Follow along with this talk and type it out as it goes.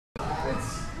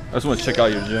I just want to check out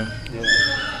your gym. Yeah. You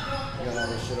got all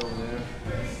this shit over there.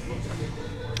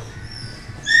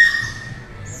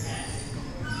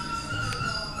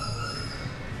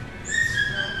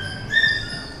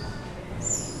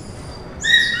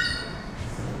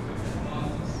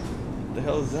 What the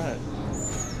hell is that?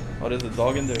 Oh, there's a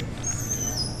dog in there.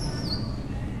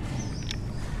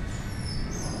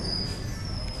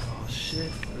 Oh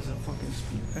shit, there's a fucking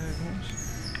speed bag,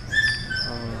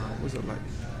 what's it like?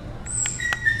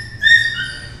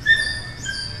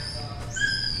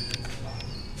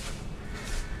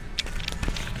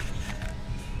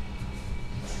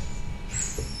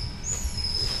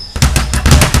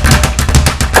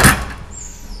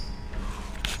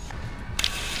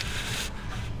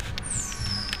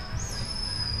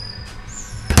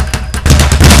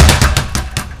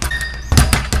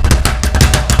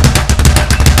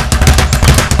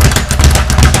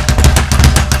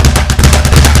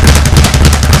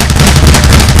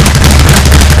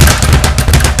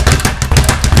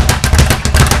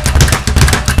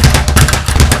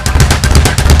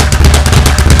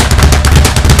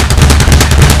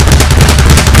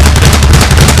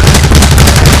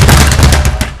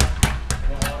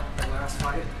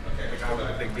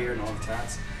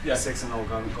 Yeah. 6-0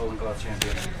 Golden Glove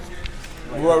champion.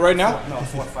 Right now? No,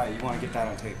 fourth fight. You want to get that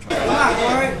on tape. Come on,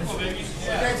 Corey.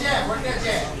 Work that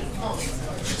jab. Come on.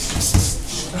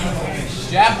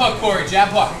 Jab hook, Corey. Jab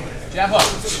hook. Jab hook.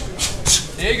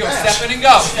 There you go. Step in and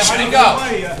go. Step in and go.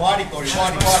 Body, Corey.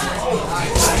 Body.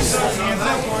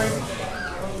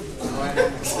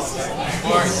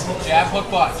 Corey. Jab hook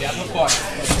body. Jab hook body.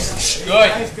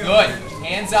 Good. Good.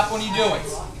 Hands up when you do it.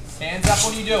 Hands up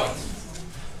when you do it.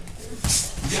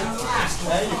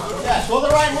 Yeah, throw the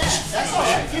right hand. That's all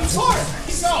right. Keep scoring.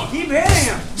 Keep going. Keep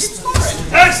hitting him. Keep scoring.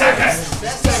 10 seconds.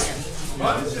 10 seconds.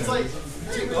 It's like,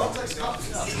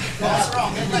 that's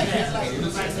wrong. It's like that.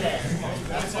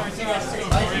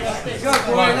 Go,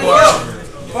 Corey. Let's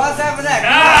go. Cross half of that.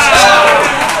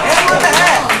 Hit him on the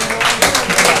head.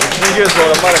 The thing is,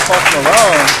 though, I might have cost him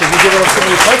around because he's giving him so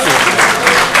many punches.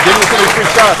 Giving him so many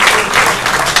free shots.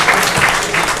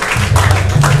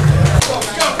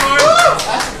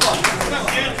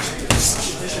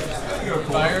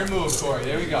 Fire and move, Corey.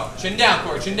 There we go. Chin down,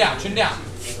 Corey. Chin down. Chin down.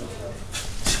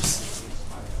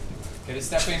 Get a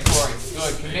step in, Corey.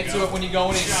 Good. Commit to it when you're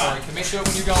going in, Corey. Commit to it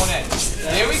when you're going in.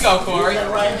 There we go, Corey.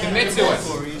 Commit to it.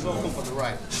 He's looking for the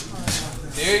right.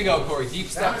 There you go, Corey. Deep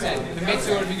steps in. Commit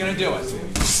to it if you're going to do it.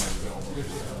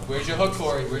 Where's your hook,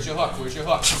 Corey? Where's your hook? Where's your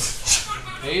hook?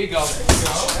 There you go.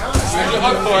 Where's your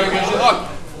hook, Corey? Where's your hook?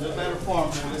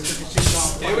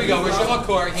 There we go. Where's your hook,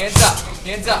 Corey? Hands up.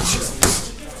 Hands up.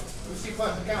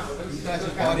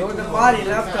 Go with the body,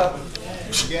 left up.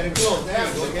 Getting close.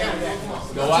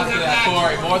 Go after that,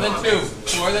 Corey. More than two.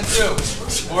 More than two.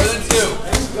 More than two.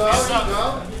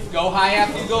 Go high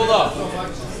after you go low.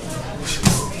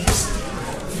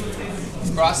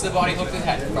 Cross the body, hook to the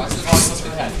head. Cross the body, hook to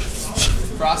the head.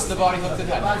 Cross the body, hook to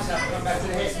the head.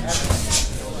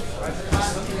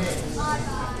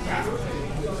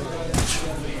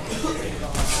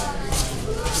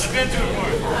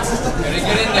 Gotta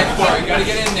get in there, Corey. Gotta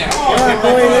get in there. Come on,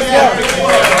 Corey, let's go.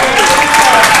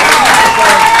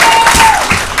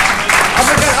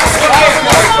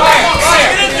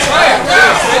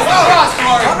 Cross,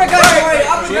 Corey. Uppercut, Corey.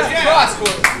 Uppercut. Cross,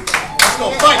 Corey. Let's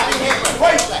go.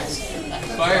 Fight.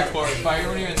 Fire, Corey. Fire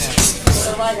when you're in there.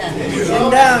 Chin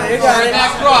down. You got Turn it.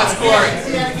 that cross, Corey.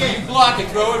 You block it.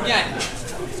 Throw it again.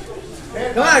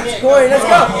 Come on, Corey. Let's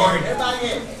go.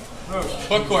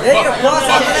 Hook, Corey. There you go. Hook. Cross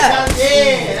off of that.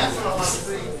 Yeah, that's what I want to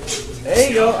see. There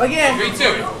you go. Again.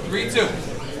 3-2. 3-2.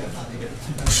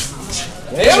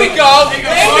 There we go.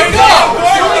 There we go.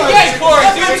 Do it again, Corey.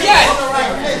 Do it again.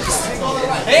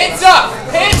 Hands up.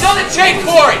 Hands on the chin,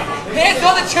 Corey. Hands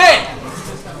on the chin.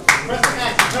 10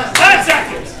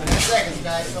 seconds.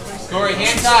 Corey,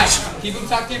 hands high. Keep them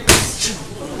tucked in. Good.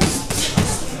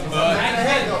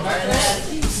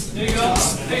 There you go.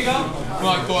 There you go. Come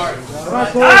on, Corey. Come on,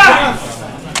 Corey. Come on.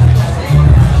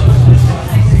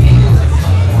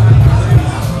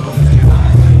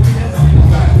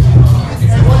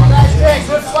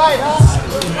 Good fight, huh?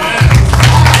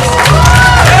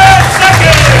 10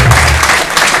 seconds.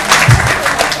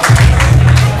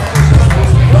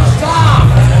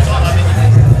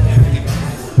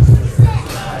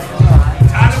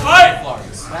 Time to fight.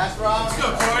 Last round. Let's go,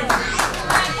 Corey.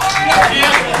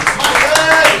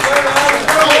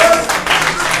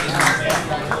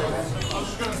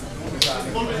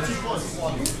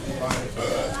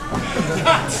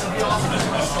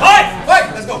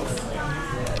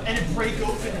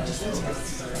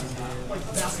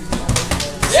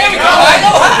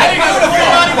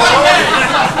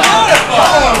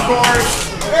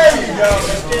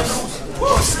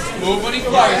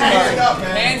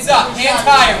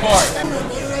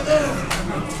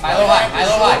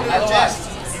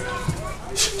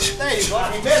 There you go.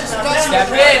 He missed. Step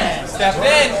in. Step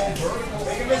in.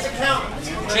 Make him miss a count.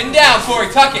 Chin down, Corey.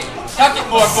 Tuck it. Tuck it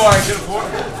more, Corey.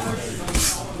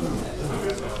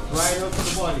 Right hook to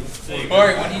the body.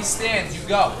 Corey, when he stands, you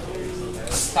go.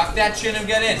 Tuck that chin and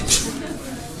get in.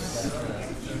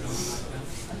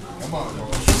 Come on,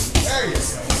 Corey. There you go.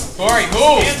 Corey,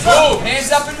 move. Move.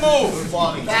 Hands up and move.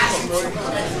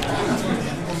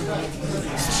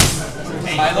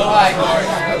 High, low, high, Corey.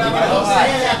 High, low,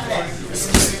 high.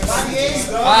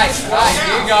 High, high.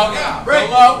 Here you go. Go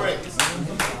low. Good.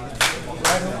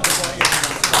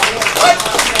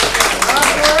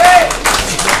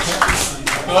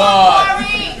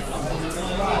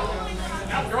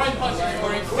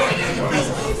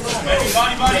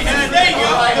 Body, head. There you go.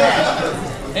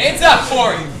 Hands up,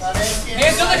 Corey.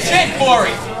 Hands on the chin,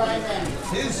 Corey.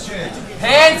 His chin.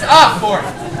 Hands up, Corey.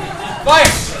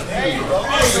 Fire. There you go.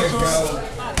 Good.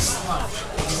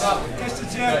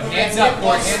 Hands up,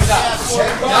 Corey. Hands up.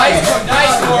 Nice,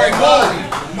 nice, Corey. Move.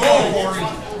 Move.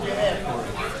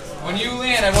 When you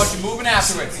land, I want you moving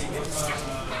afterwards.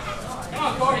 Come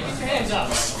on, Corey. Get your hands up.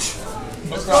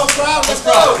 Let's go, crowd. Let's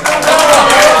go.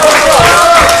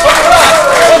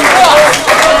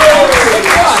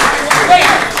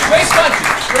 Wait, country.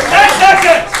 10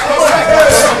 seconds.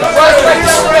 Right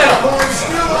down the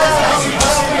middle.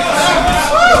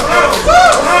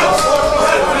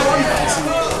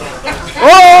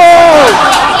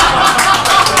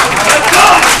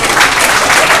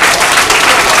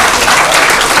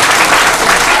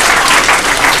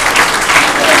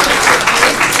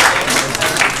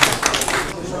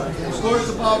 The score is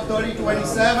about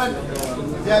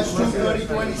 30-27. Just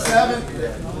 30-27.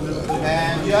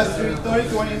 And just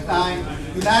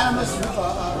 30-29. Unanimous.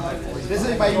 This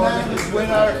is by unanimous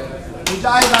winner.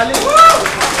 Ujai Dali.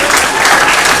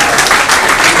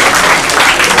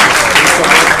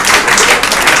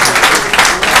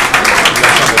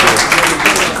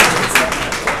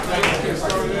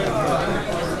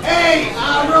 Hey,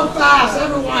 real fast,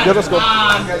 everyone. Yeah, let's go. I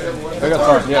got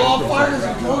time. Yeah. All partners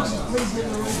and coaches, please get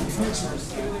in the room for pictures.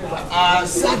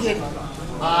 Second,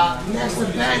 next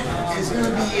event is going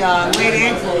to be late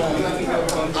April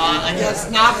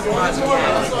against Knoxville.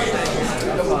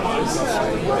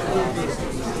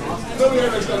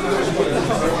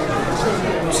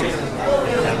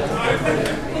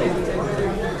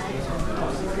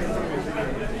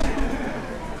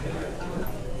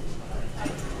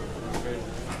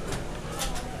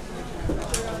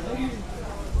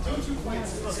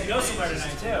 Supposed to go somewhere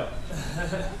tonight too.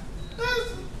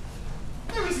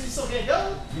 Everything's still getting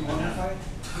done. You want to fight?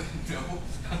 No.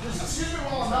 Just shoot me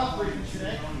while I'm out breathing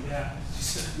today. Yeah.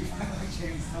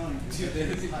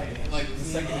 Like the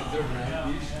second and third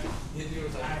round. He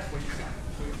was like, what do you got?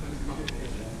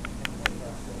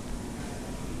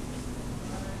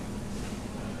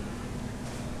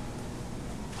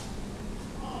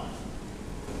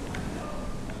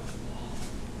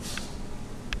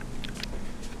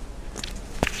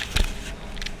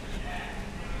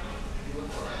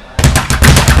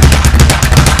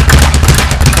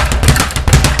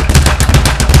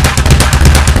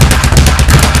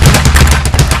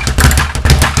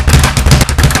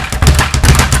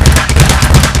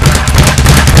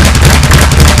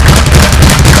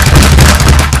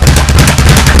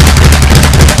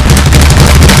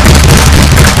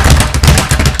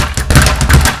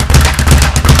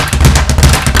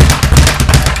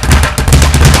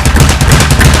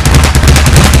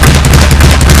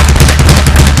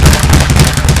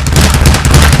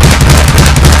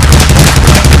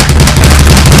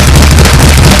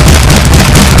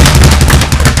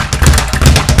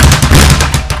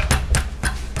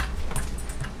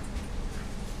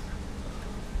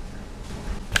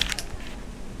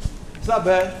 It's not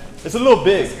bad. It's a little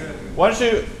big. Why don't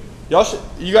you,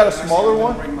 you got a smaller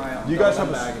one? Do you guys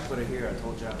have bag a, and put it here. I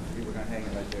told you we were gonna hang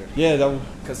it right there. yeah, that one.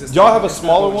 Because Y'all have a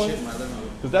smaller one? Shit in my living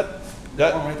room. Is that,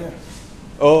 One right there.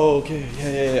 oh, okay,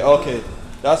 yeah, okay.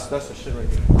 That's the shit right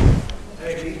there.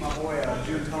 Hey, beat my boy,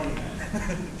 Jude Tony.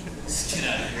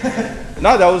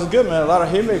 No, that was good, man. A lot of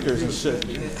haymakers and shit.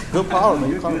 Good power, man.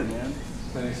 You're good, man.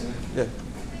 Yeah.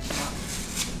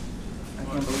 I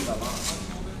can't believe I lost.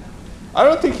 I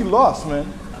don't think you lost, man.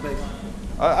 I bet.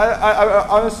 I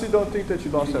honestly don't think that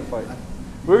you lost that fight.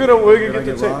 We're gonna Did I get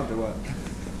the get tape. robbed or what?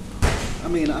 I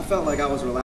mean, I felt like I was relaxed.